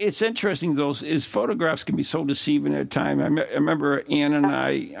 It's interesting, though, is photographs can be so deceiving at times. I remember Ann and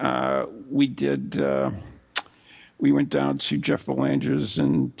I, we went down to Jeff Belanger's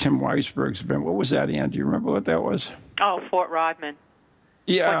and Tim Weisberg's event. What was that, Ann? Do you remember what that was? Oh, Fort Rodman.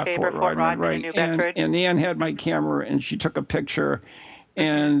 Yeah, Fort Rodman, right. In New Bedford. And Ann had my camera, and she took a picture.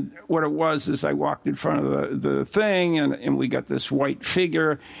 And what it was is I walked in front of the thing, and we got this white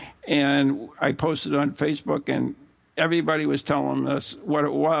figure, and I posted it on Facebook, and everybody was telling us what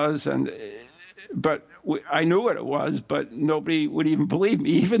it was, but I knew what it was, but nobody would even believe me,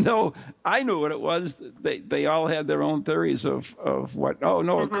 even though I knew what it was. They all had their own theories of what. Oh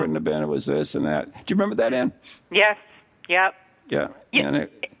no, it couldn't have been. It was this and that. Do you remember that, Ann? Yes. Yep. Yeah. And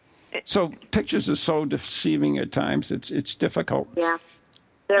so pictures are so deceiving at times. It's difficult. Yeah.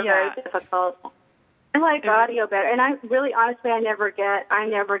 They're very difficult. I like audio better, and I really, honestly, I never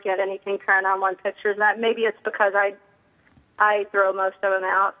get anything paranormal in pictures. Maybe it's because I throw most of them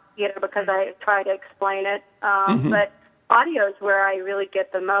out, because I try to explain it. But audio is where I really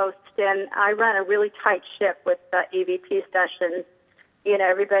get the most, and I run a really tight ship with EVP sessions.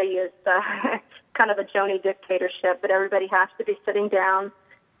 Everybody is kind of a Joni dictatorship, but everybody has to be sitting down.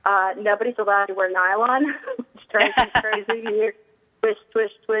 Nobody's allowed to wear nylon, which drives me crazy. You hear swish,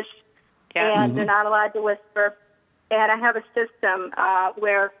 swish, swish, and they're not allowed to whisper. And I have a system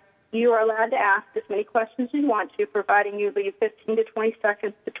where you are allowed to ask as many questions as you want to, providing you leave 15 to 20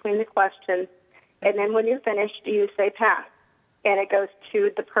 seconds between the questions. And then when you're finished, you say pass, and it goes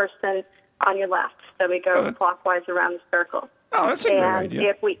to the person on your left. So we go clockwise around the circle. Oh, that's a great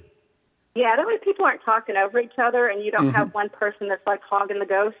idea. That way people aren't talking over each other, and you don't have one person that's like hogging the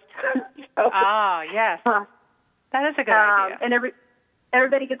ghost. Yes. That is a good idea. And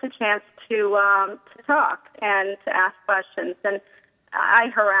everybody gets a chance to talk and to ask questions. And I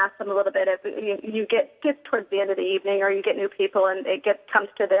harass them a little bit. If you get towards the end of the evening, or you get new people, and it comes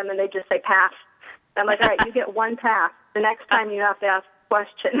to them, and they just say pass. I'm like, all right, you get one pass. The next time you have to ask a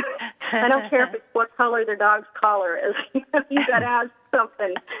question. I don't care if it's what color their dog's collar is. You got to ask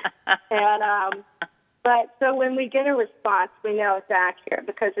something. And but so when we get a response, we know it's accurate,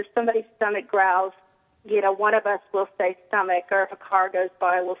 because if somebody's stomach growls, one of us will say stomach, or if a car goes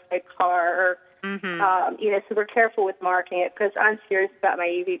by, we'll say car, or So we're careful with marking it because I'm serious about my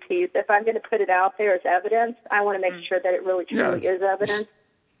EVPs. If I'm going to put it out there as evidence, I want to make sure that it really truly is evidence.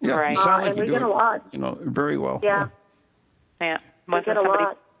 Yeah, Right. you sound like And you we do get it, a lot. very well. Yeah. Yeah. We get a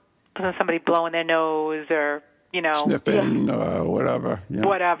lot. Wasn't somebody blowing their nose or, Sniffing, whatever. Yeah.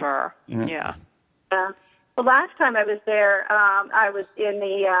 whatever. Yeah. Yeah. The last time I was there, I was in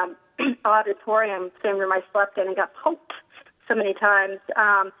the auditorium, same room I slept in, and got poked so many times.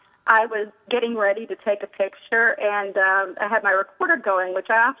 I was getting ready to take a picture, and I had my recorder going, which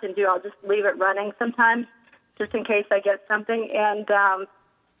I often do. I'll just leave it running sometimes, just in case I get something. And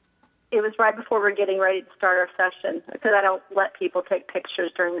it was right before we're getting ready to start our session, because I don't let people take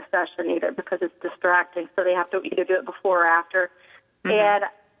pictures during the session either, because it's distracting. So they have to either do it before or after. And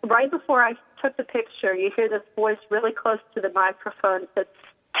right before I took the picture, you hear this voice really close to the microphone that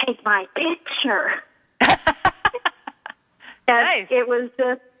said, "Take my picture." And nice. it was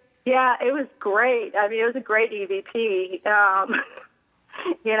just, it was great. I mean, it was a great EVP.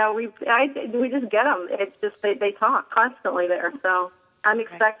 We just get them. It's just they talk constantly there. So I'm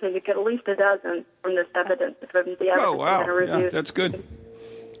expecting to get at least a dozen from this evidence, from the evidence Oh, wow. I'm going to review. Yeah, that's good.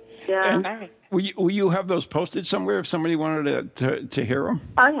 Yeah. And All right. will you have those posted somewhere if somebody wanted to hear them?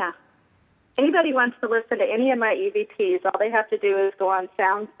 Oh, yeah. Anybody wants to listen to any of my EVPs, all they have to do is go on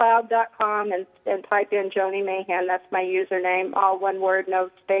SoundCloud.com and type in Joni Mayhan. That's my username, all one word, no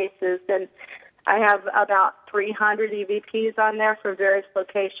spaces. And I have about 300 EVPs on there for various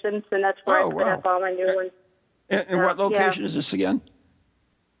locations, and that's where I put up all my new ones. And what location is this again?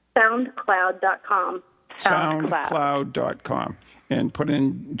 SoundCloud.com. SoundCloud.com. And put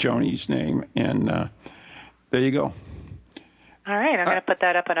in Joni's name, and there you go. All right, I'm going to put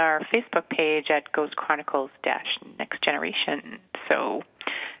that up on our Facebook page at Ghost Chronicles Next Generation, so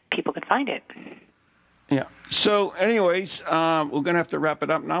people can find it. Yeah. So, anyways, we're going to have to wrap it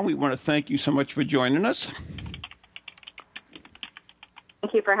up now. We want to thank you so much for joining us.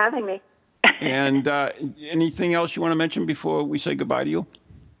 Thank you for having me. And anything else you want to mention before we say goodbye to you?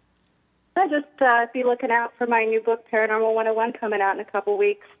 I just be looking out for my new book, Paranormal 101, coming out in a couple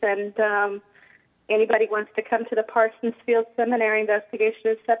weeks, and anybody wants to come to the Parsons Field Seminary investigation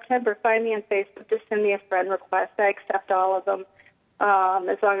in September, find me on Facebook. Just send me a friend request. I accept all of them,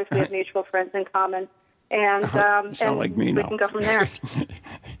 as long as we have mutual friends in common. And, sound like me now. We can go from there.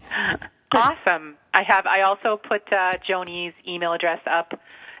 Awesome. I also put Joni's email address up,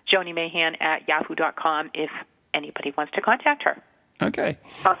 JoniMayhan@yahoo.com, if anybody wants to contact her. Okay.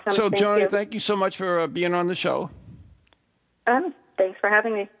 Awesome. So, Joni, you. thank you so much for being on the show. Thanks for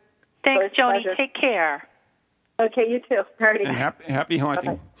having me. Thanks, Joni. Pleasure. Take care. Okay, you too. Alrighty. And happy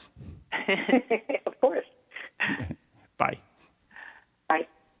haunting. Of course. Bye. Bye.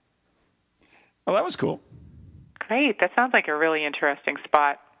 Well, that was cool. Great. That sounds like a really interesting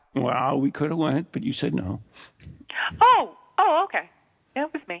spot. Well, we could have went, but you said no. Oh, okay. Yeah,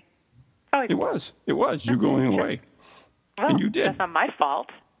 it was me. Oh, It was. You're going away. Well, and you did. That's not my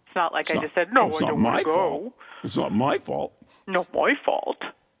fault. It's not like I just said, no, I don't want to go. It's not my fault. Not my fault.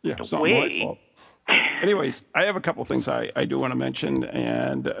 Yeah, it's not my fault. Anyways, I have a couple of things I do want to mention.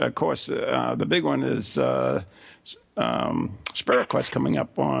 And, of course, the big one is Spirit Quest coming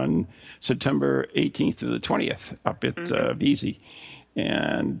up on September 18th through the 20th up at VZ.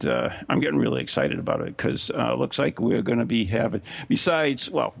 And I'm getting really excited about it because it looks like we're going to be having, besides,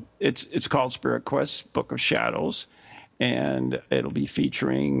 well, it's called Spirit Quest, Book of Shadows. And it'll be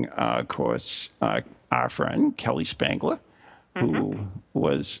featuring, of course, our friend, Kelly Spangler, who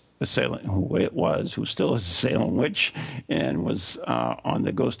was who still is a Salem witch, and was on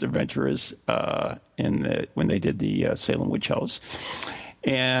the Ghost Adventurers when they did the Salem Witch House.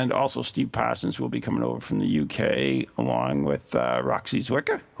 And also Steve Parsons will be coming over from the UK, along with Roxy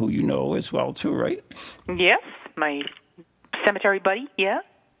Zwicker, who you know as well, too, right? Yes, my cemetery buddy, yeah.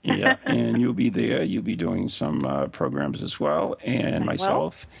 Yeah, and you'll be there. You'll be doing some programs as well, and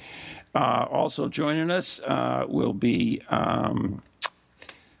myself. Also joining us will be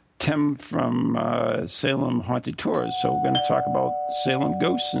Tim from Salem Haunted Tours. So we're going to talk about Salem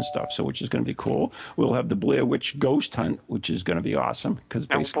ghosts and stuff, which is going to be cool. We'll have the Blair Witch Ghost Hunt, which is going to be awesome because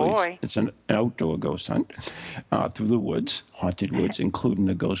basically it's an outdoor ghost hunt through the woods, haunted woods, including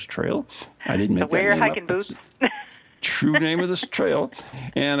a ghost trail. I didn't make that name up. Wear your hiking boots. True name of this trail.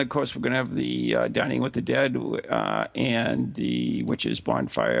 And, of course, we're going to have the Dining with the Dead and the Witches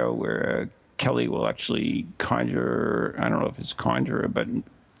Bonfire, where Kelly will actually conjure, I don't know if it's conjure, but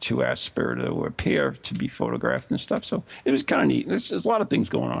to ask spirit to appear to be photographed and stuff. So it was kind of neat. There's a lot of things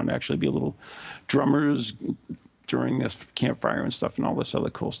going on, actually. Be a little drummers during this campfire and stuff and all this other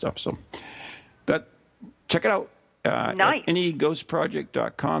cool stuff. So check it out. Nice.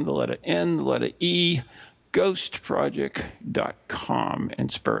 NEGhostproject.com, the letter N, the letter E, ghostproject.com,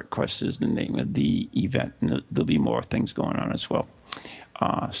 and Spirit Quest is the name of the event, and there'll be more things going on as well.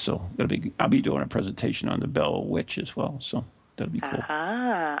 So I'll be doing a presentation on the Bell Witch as well, so that'll be cool.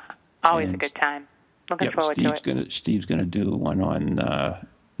 Always a good time. Looking forward to it. Steve's gonna do one on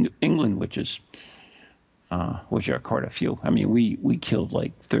New England witches, which are quite a few. I mean, we killed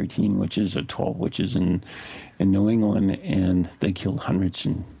like 13 witches or 12 witches in New England, and they killed hundreds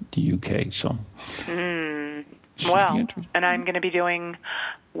in the UK. So. Well, and I'm going to be doing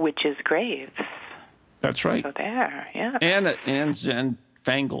Witches' Graves. That's right. So there, yeah. And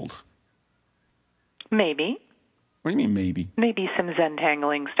Zentangled. Maybe. What do you mean maybe? Maybe some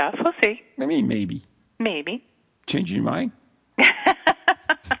Zentangling stuff. We'll see. I mean maybe. Maybe. Changing your mind?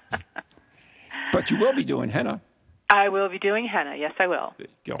 But you will be doing henna. I will be doing henna. Yes, I will. There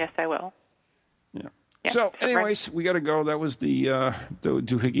you go. Yes, I will. Yeah. Yeah. So, anyways, we got to go. That was the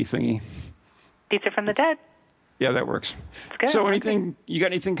doohickey thingy. Pizza from the dead. Yeah, that works. It's good. So, you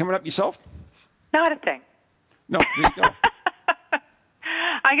got anything coming up yourself? Not a thing. No, there you go.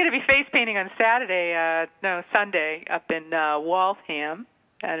 I'm going to be face painting on Sunday up in Waltham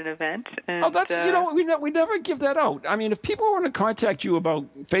at an event. And, that's we never give that out. I mean, if people want to contact you about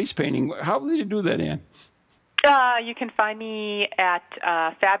face painting, how do they do that, Ann? You can find me at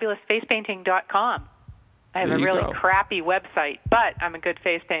fabulousfacepainting.com. I have a really crappy website, but I'm a good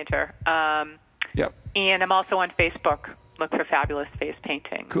face painter. Yep. And I'm also on Facebook. Look for Fabulous Face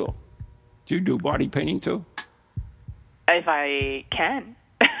Painting. Cool. Do you do body painting too? If I can.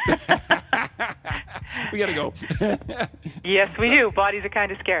 We got to go. Yes, we do. Bodies are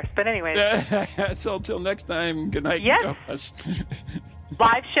kind of scarce. But anyway. So until next time, good night. Yes.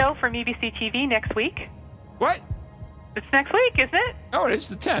 Live show from EBC TV next week. What? It's next week, isn't it? Oh, it's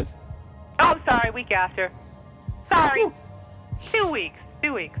the 10th. Oh, sorry, week after. Sorry. 2 weeks.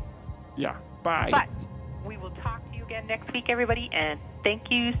 2 weeks. Yeah, bye. But we will talk to you again next week, everybody, and thank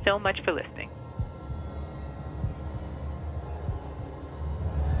you so much for listening.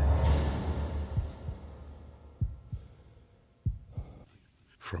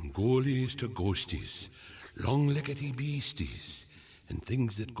 From ghoulies to ghosties, long-leggedy beasties, and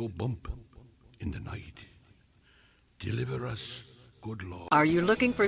things that go bump in the night. Deliver us, good Lord. Are you looking for